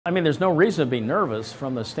I mean, there's no reason to be nervous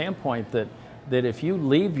from the standpoint that if you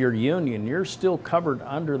leave your union, you're still covered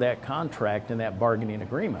under that contract and that bargaining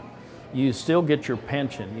agreement. You still get your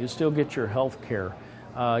pension, you still get your health care,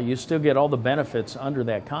 you still get all the benefits under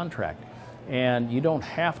that contract. And you don't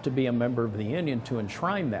have to be a member of the union to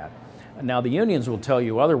enshrine that. Now, the unions will tell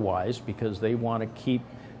you otherwise because they want to keep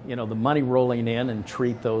the money rolling in and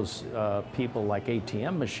treat those people like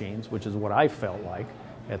ATM machines, which is what I felt like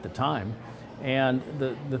at the time. And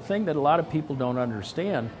the thing that a lot of people don't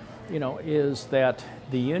understand, is that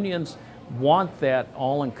the unions want that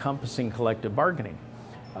all-encompassing collective bargaining.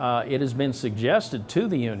 It has been suggested to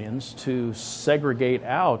the unions to segregate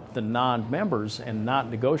out the non-members and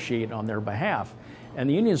not negotiate on their behalf. And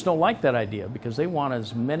the unions don't like that idea because they want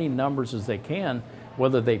as many numbers as they can,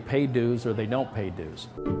 whether they pay dues or they don't pay dues.